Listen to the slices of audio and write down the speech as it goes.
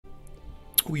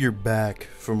We're back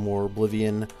for more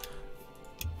Oblivion.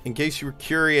 In case you were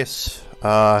curious,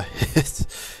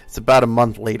 it's about a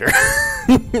month later.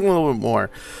 A little bit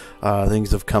more.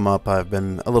 Things have come up. I've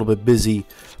been a little bit busy,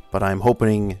 but I'm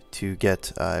hoping to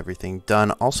get everything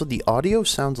done. Also, the audio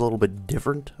sounds a little bit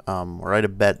different. Or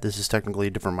I'd bet this is technically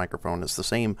a different microphone. It's the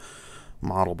same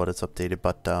model, but it's updated.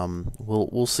 But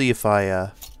we'll see if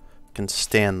I can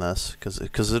stand this,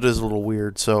 because it is a little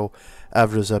weird. So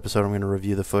after this episode, I'm going to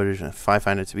review the footage, and if I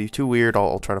find it to be too weird,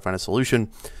 I'll try to find a solution.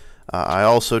 I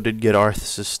also did get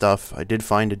Arthas' stuff. I did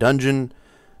find a dungeon.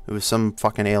 It was some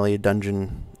fucking Ayleids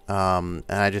dungeon, and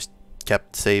I just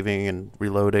kept saving and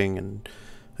reloading, and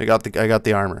I got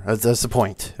the armor. That's the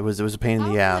point. It was a pain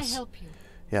in the ass.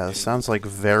 Yeah, this sounds like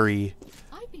very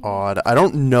odd. I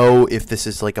don't know if this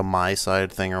is like a my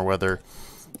side thing or whether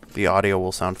the audio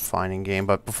will sound fine in game.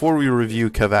 But before we review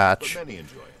Kvatch,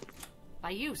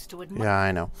 yeah,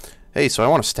 I know. Hey, so I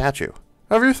want a statue.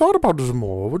 Have you thought about this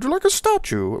more? Would you like a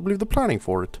statue? I believe they're planning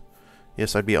for it.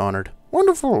 Yes, I'd be honored.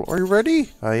 Wonderful. Are you ready?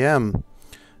 I am.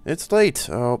 It's late.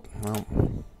 Oh,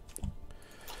 no.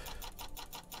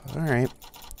 Alright.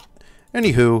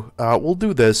 Anywho, we'll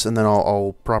do this, and then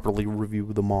I'll properly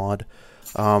review the mod.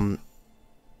 In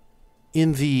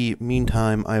the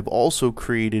meantime, I've also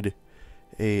created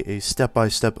a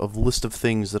step-by-step of list of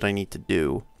things that I need to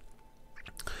do.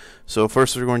 So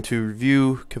first we're going to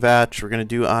review Kvatch. We're going to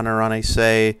do An Arane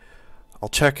Cey. I'll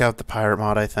check out the pirate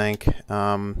mod, I think.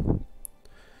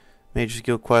 Mage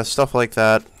skill quest, stuff like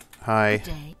that. Hi.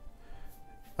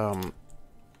 Oh,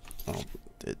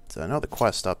 I know the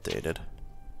quest updated.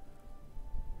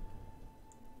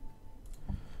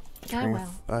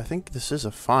 I think this is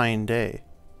a fine day.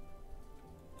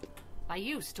 I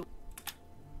used to.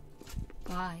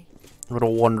 Bye. What a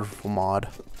wonderful mod.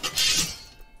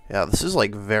 Yeah, this is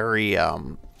like very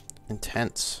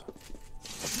intense.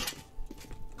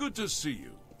 Good to see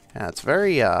you. Yeah, it's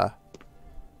very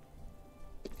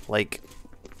like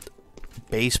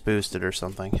base boosted or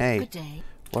something. Hey, Good day.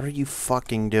 What are you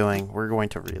fucking doing? We're going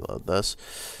to reload this.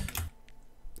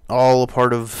 All a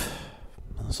part of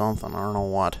something. I don't know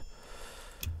what.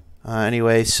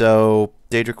 Anyway, so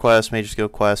Daedra quest, Major skill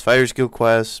quest, Fighter skill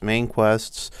quest, main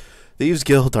quests, Thieves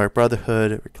Guild, Dark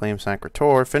Brotherhood, Reclaim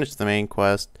Sanctuary, finish the main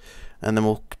quest, and then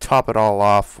we'll top it all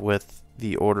off with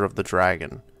the Order of the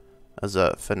Dragon as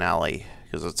a finale,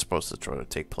 because it's supposed to try to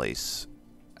take place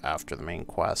after the main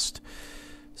quest.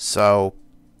 So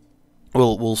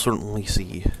we'll certainly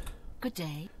see. Good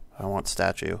day. I want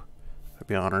statue. I'd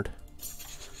be honored.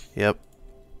 Yep.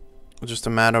 Just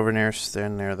a man over there,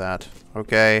 stand near that.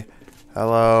 Okay.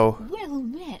 Hello. Well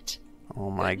met. Oh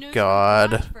my Good news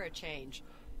god. for a change.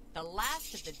 The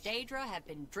last of the Daedra have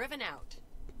been driven out.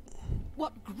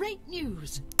 What great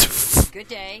news. Good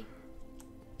day.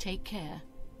 Take care.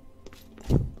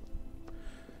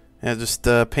 Yeah, just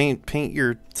paint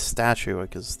your statue,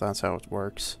 because that's how it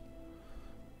works.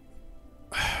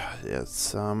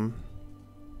 It's is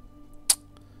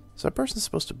that person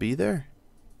supposed to be there?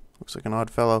 Looks like an odd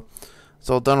fellow. It's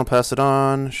all done. I'll pass it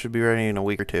on. Should be ready in a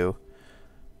week or two.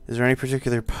 Is there any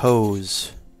particular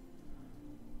pose?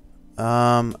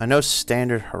 I know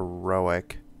standard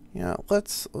heroic. Yeah,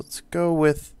 let's go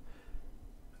with.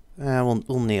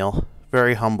 We'll kneel.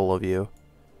 Very humble of you.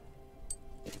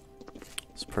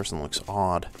 This person looks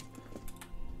odd.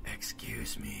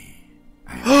 Excuse me.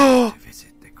 I want to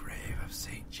visit the grave of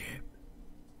St. Jib.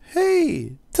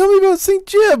 Hey, tell me about St.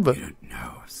 Jib. You don't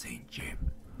know of St. Jib?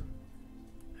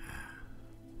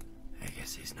 I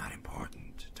guess he's not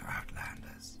important to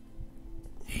Outlanders.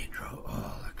 He drove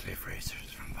all the cliff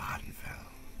racers from Vardenfell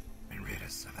and rid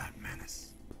us of that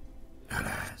menace.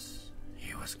 Alas,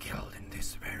 he was killed in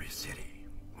this very city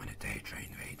when the Daedra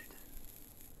invaded.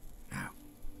 Now,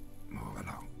 move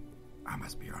along. I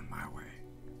must be on my way.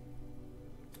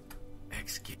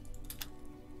 Excuse.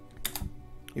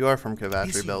 You are from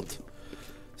Kvatch Rebuilt.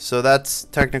 So that's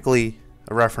technically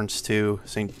a reference to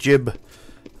St. Jib,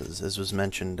 as was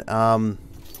mentioned.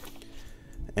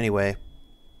 Anyway,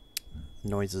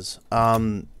 noises.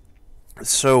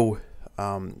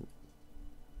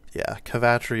 Yeah,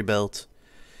 Kvatch Rebuilt.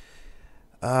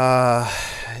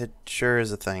 It sure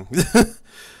is a thing.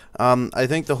 I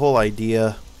think the whole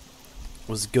idea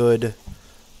was good.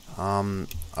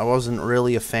 I wasn't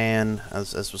really a fan,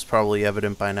 as was probably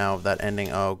evident by now, of that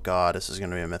ending. Oh god, this is going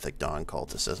to be a Mythic Dawn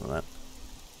cultist, isn't it?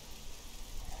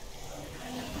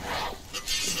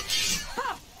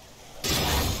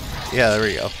 Yeah, there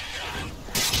we go.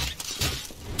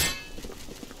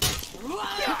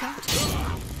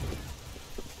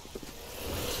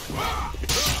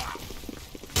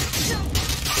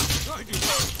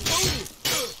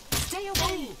 Stay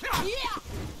away.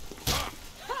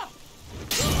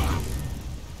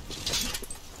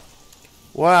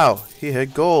 Wow, he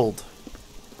had gold.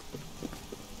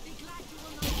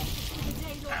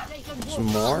 Some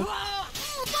more?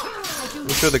 I'm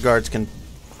sure the guards can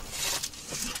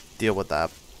deal with that.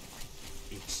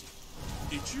 It's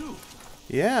you.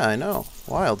 Yeah, I know.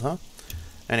 Wild, huh?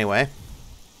 Anyway.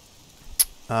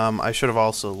 I should have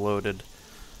also loaded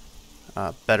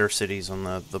better cities on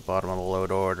the bottom of the load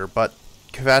order, but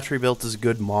Cavatry built is a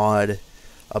good mod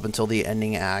up until the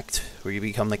ending act, where you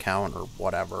become the Count or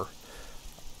whatever.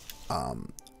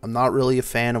 I'm not really a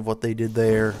fan of what they did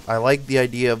there. I like the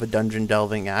idea of a dungeon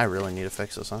delving. I really need to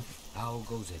fix this, huh? How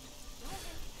goes it?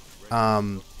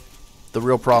 The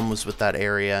real problem was with that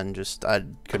area, and just I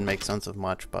couldn't make sense of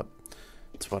much, but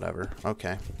it's whatever.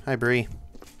 Okay. Hi, Bree.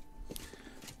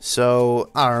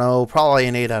 So, I don't know, probably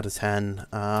an 8 out of 10.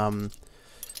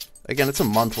 Again, it's a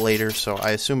month later, so I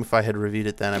assume if I had reviewed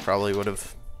it then, I probably would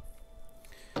have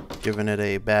given it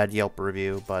a bad Yelp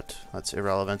review, but that's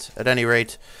irrelevant. At any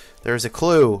rate, there's a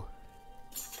clue.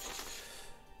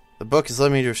 The book has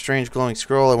led me to a strange glowing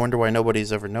scroll. I wonder why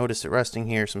nobody's ever noticed it resting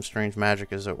here. Some strange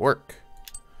magic is at work.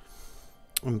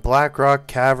 In Black Rock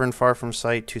Cavern, far from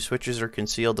sight, 2 switches are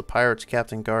concealed. The pirate's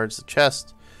captain guards the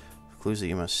chest. Clues that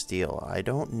you must steal. I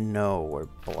don't know where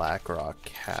Black Rock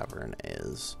Cavern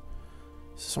is.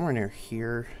 Somewhere near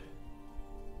here.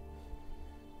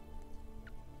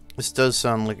 This does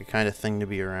sound like a kind of thing to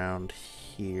be around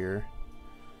here.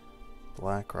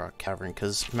 Black Rock Cavern,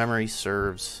 because memory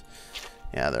serves.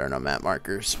 Yeah, there are no map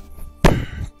markers.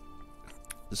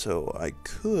 So I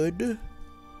could.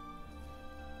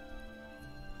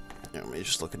 Let me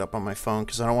just look it up on my phone,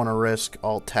 because I don't want to risk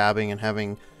alt-tabbing and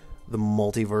having the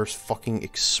multiverse fucking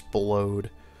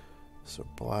explode. So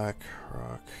Black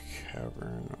Rock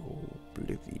Cavern,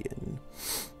 Oblivion.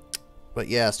 But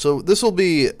yeah, so this will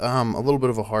be a little bit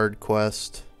of a hard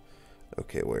quest.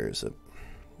 Okay, where is it?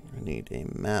 I need a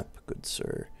map, good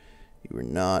sir. You are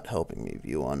not helping me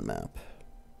view on map.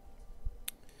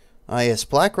 Ah yes,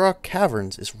 Black Rock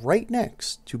Caverns is right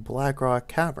next to Black Rock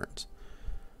Caverns.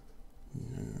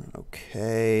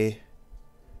 Okay.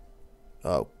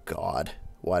 Oh god.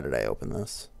 Why did I open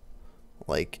this?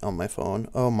 Like, on my phone?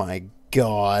 Oh my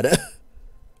god.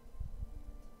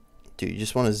 Dude, you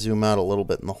just want to zoom out a little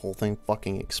bit and the whole thing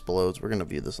fucking explodes. We're going to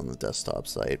view this on the desktop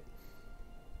site.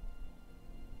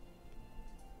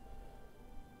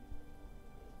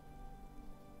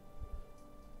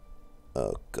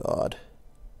 Oh god.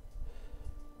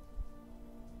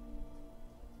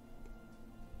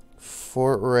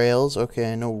 Fort Rails.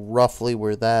 Okay, I know roughly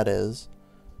where that is.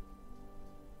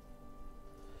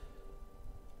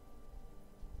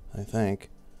 I think.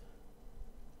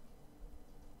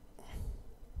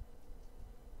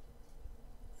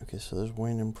 Okay, so there's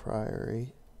Wayne and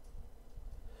Priory.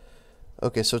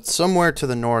 Okay, so it's somewhere to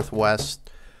the northwest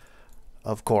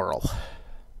of Coral.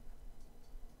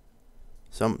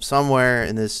 Somewhere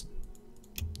in this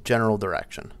general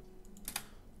direction.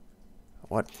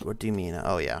 What do you mean?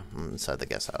 Oh yeah, I'm inside the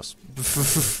guest house.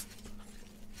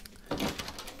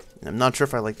 I'm not sure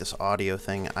if I like this audio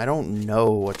thing. I don't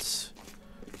know what's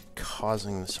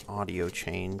causing this audio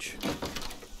change.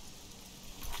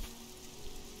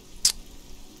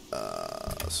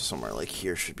 So somewhere like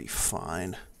here should be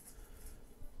fine.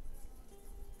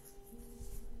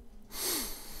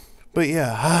 But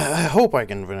yeah, I hope I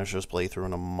can finish this playthrough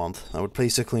in a month. That would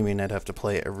basically mean I'd have to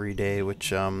play every day,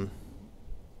 which,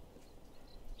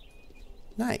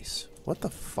 nice. What the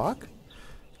fuck?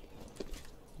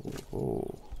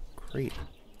 Oh, great.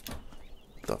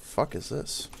 What the fuck is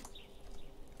this?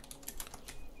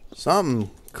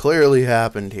 Something clearly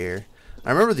happened here.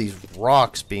 I remember these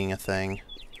rocks being a thing.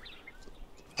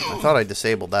 I thought I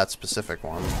disabled that specific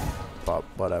one, but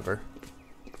whatever.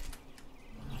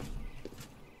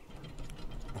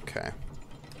 Okay.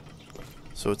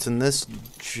 So it's in this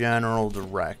general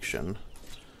direction.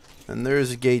 And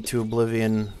there's a gate to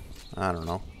Oblivion. I don't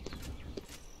know.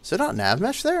 Is it not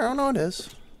Navmesh there? Oh no, it is.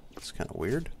 It's kind of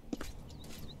weird.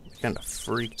 Kind of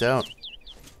freaked out.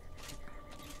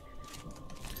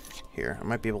 Here, I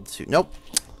might be able to... Nope.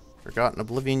 Forgotten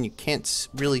Oblivion. You can't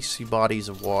really see bodies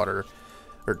of water.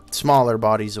 Or smaller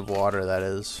bodies of water, that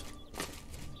is. You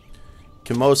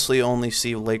can mostly only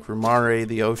see Lake Rumare,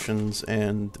 the oceans,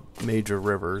 and major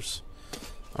rivers.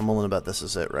 I'm willing to bet this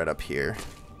is it right up here.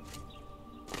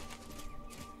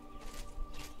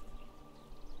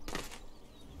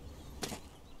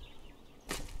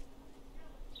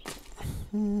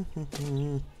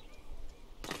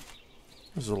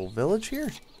 There's a little village here.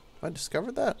 Have I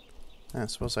discovered that? Yeah, I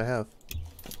suppose I have.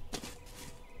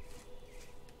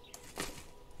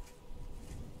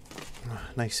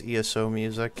 Nice ESO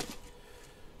music.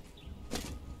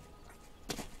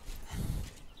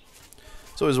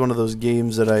 It's always one of those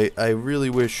games that I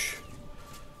really wish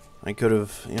I could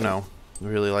have, you know,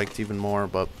 really liked even more,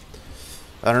 but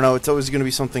I don't know, it's always going to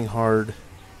be something hard.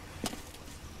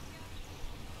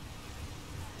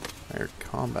 Air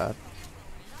combat.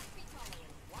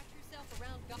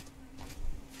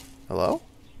 Hello?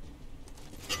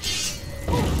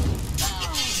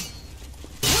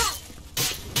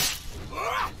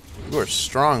 You are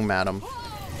strong, madam.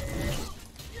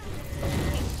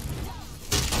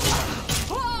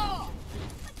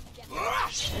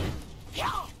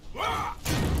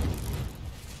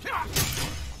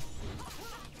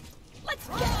 Let's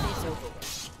get this over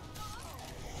with.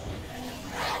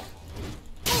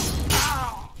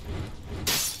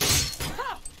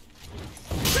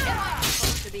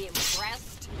 Supposed to be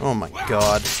impressed. Oh my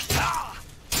god.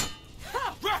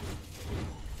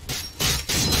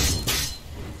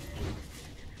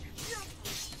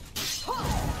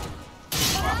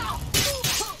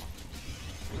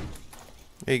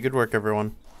 Hey, good work,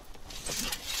 everyone.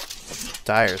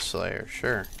 Dire Slayer,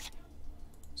 sure.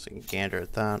 So you can gander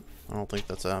at that. I don't think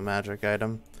that's a magic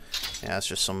item. Yeah, it's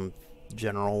just some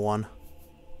general one.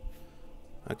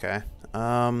 Okay.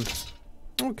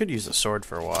 We could use the sword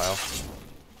for a while.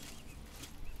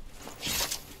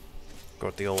 Go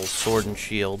with the old sword and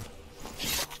shield.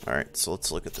 Alright, so let's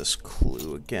look at this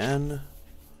clue again.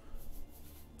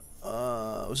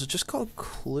 Was it just called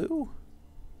Clue?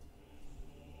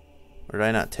 Or did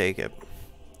I not take it?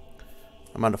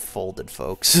 I might have folded,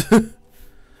 folks.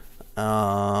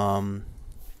 Thought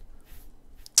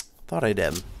I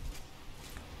did.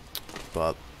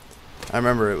 But I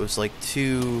remember it was like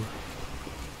two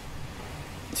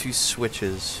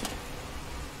switches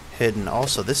hidden.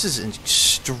 Also, this is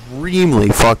extremely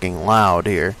fucking loud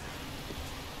here.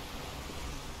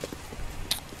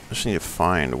 I just need to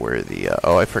find where the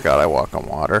oh, I forgot I walk on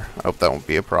water. I hope that won't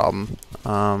be a problem.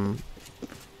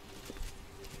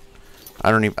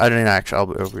 I didn't actually, I'll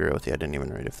be real with you, I didn't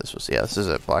even read if this was, yeah, this is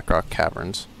at Black Rock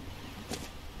Caverns.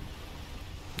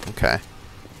 Okay.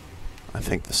 I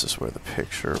think this is where the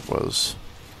picture was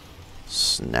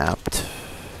snapped.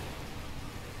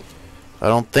 I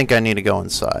don't think I need to go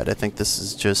inside. I think this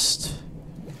is just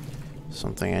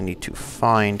something I need to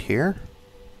find here.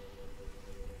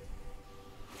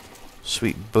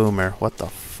 Sweet boomer, what the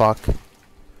fuck?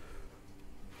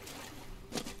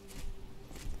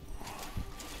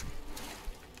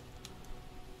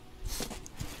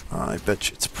 I bet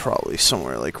you it's probably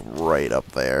somewhere like right up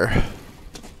there.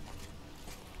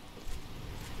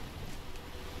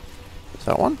 Is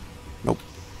that one? Nope.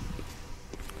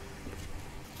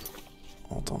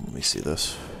 Hold on, let me see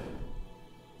this.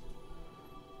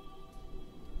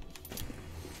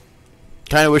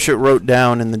 Kind of wish it wrote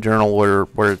down in the journal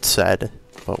where it said,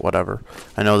 but whatever.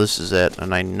 I know this is it,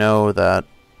 and I know that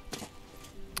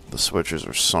the switches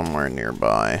are somewhere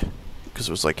nearby, because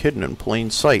it was like hidden in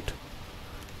plain sight.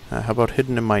 How about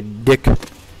hidden in my dick? I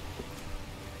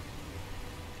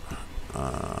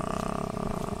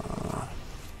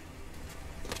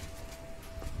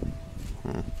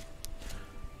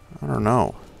don't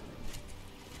know.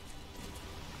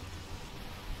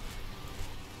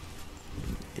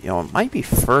 You know, it might be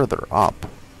further up.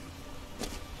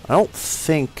 I don't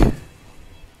think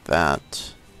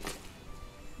that...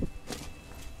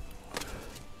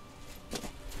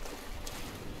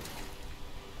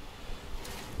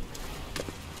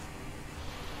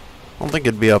 I don't think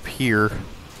it'd be up here.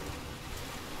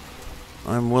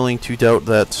 I'm willing to doubt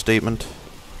that statement.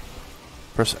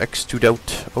 Press X to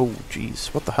doubt. Oh,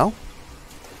 jeez. What the hell?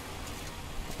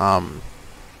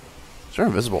 Is there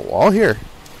an invisible wall here?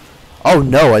 Oh,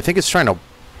 no. I think it's trying to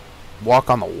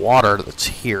walk on the water that's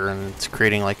here, and it's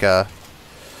creating like a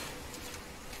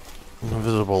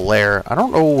invisible layer. I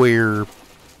don't know where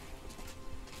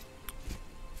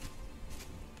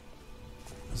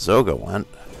Zoga went.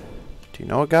 Do you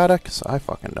know Agata? Because I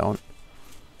fucking don't.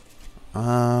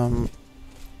 Alright,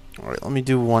 let me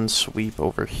do one sweep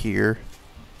over here.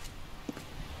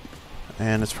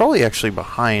 And it's probably actually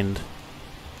behind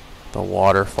the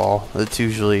waterfall. That's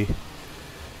usually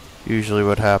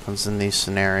what happens in these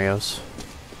scenarios.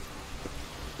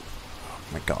 Oh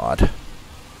my god.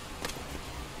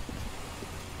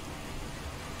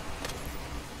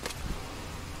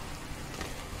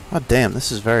 God damn,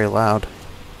 this is very loud.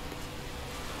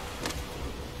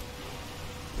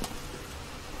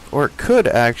 Or it could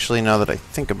actually, now that I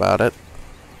think about it,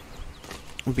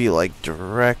 be like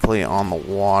directly on the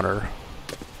water.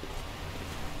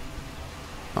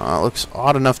 It looks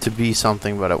odd enough to be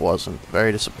something, but it wasn't.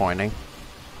 Very disappointing.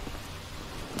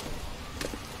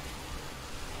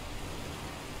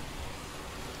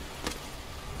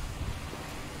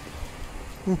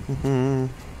 I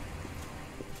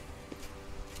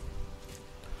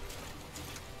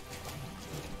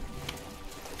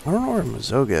don't know where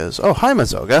Mazoga is. Oh, hi,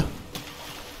 Mazoga.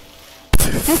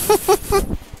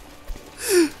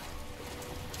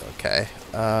 Okay.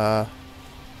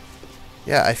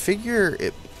 Yeah, I figure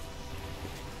it...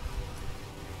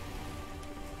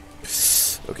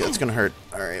 Okay, that's gonna hurt.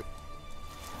 Alright.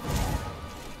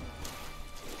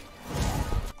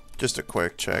 Just a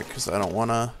quick check, because I don't want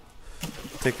to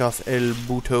take off El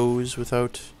Butos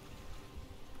without...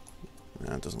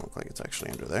 No, it doesn't look like it's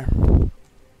actually under there.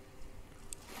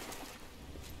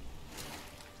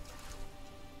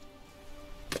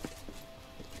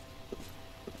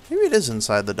 Maybe it is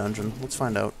inside the dungeon. Let's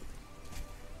find out.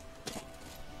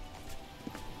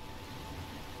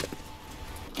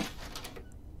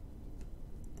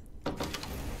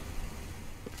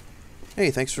 Hey,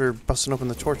 thanks for busting open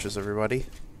the torches, everybody.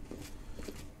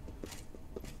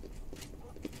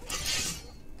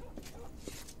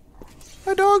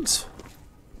 Hi, dogs!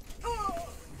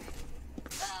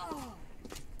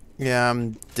 Yeah,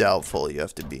 I'm doubtful you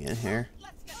have to be in here.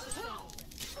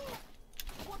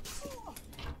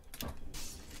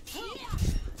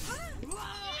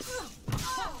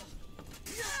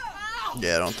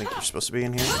 Yeah, I don't think you're supposed to be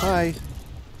in here. Hi!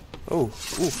 Oh,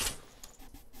 oof.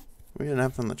 We didn't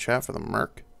have in the chat for the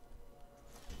merc.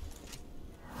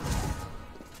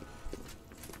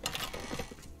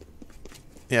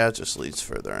 Yeah, it just leads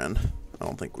further in. I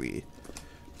don't think we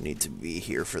need to be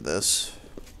here for this.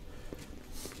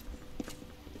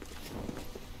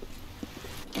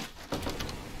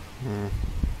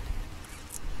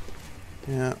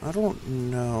 Yeah, I don't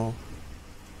know.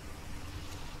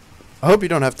 I hope you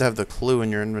don't have to have the clue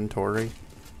in your inventory.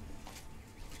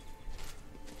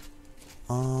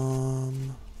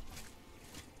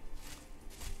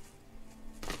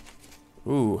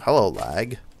 Ooh, hello,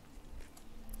 lag.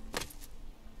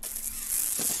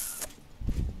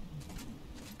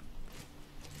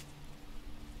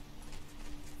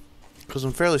 Because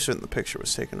I'm fairly certain the picture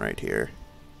was taken right here.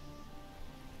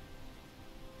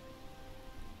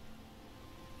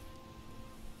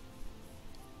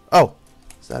 Oh,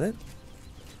 is that it?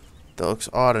 That looks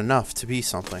odd enough to be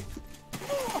something.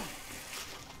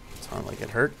 Sound like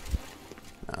it hurt?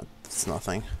 No, it's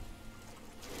nothing.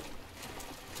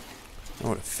 I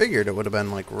would have figured it would have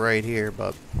been like right here,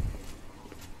 but I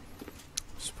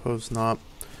suppose not.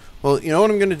 Well, you know what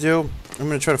I'm gonna do? I'm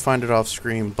gonna try to find it off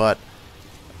screen, but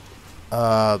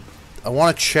I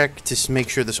want to check to make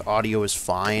sure this audio is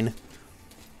fine.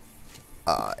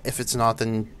 If it's not,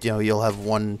 then you'll have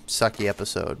one sucky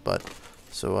episode. But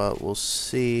so we'll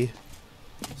see.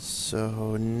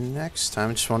 So next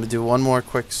time, I just want to do one more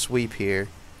quick sweep here.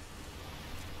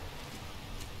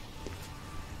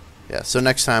 Yeah. So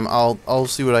next time, I'll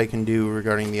see what I can do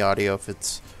regarding the audio if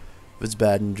it's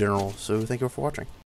bad in general. So thank you for watching.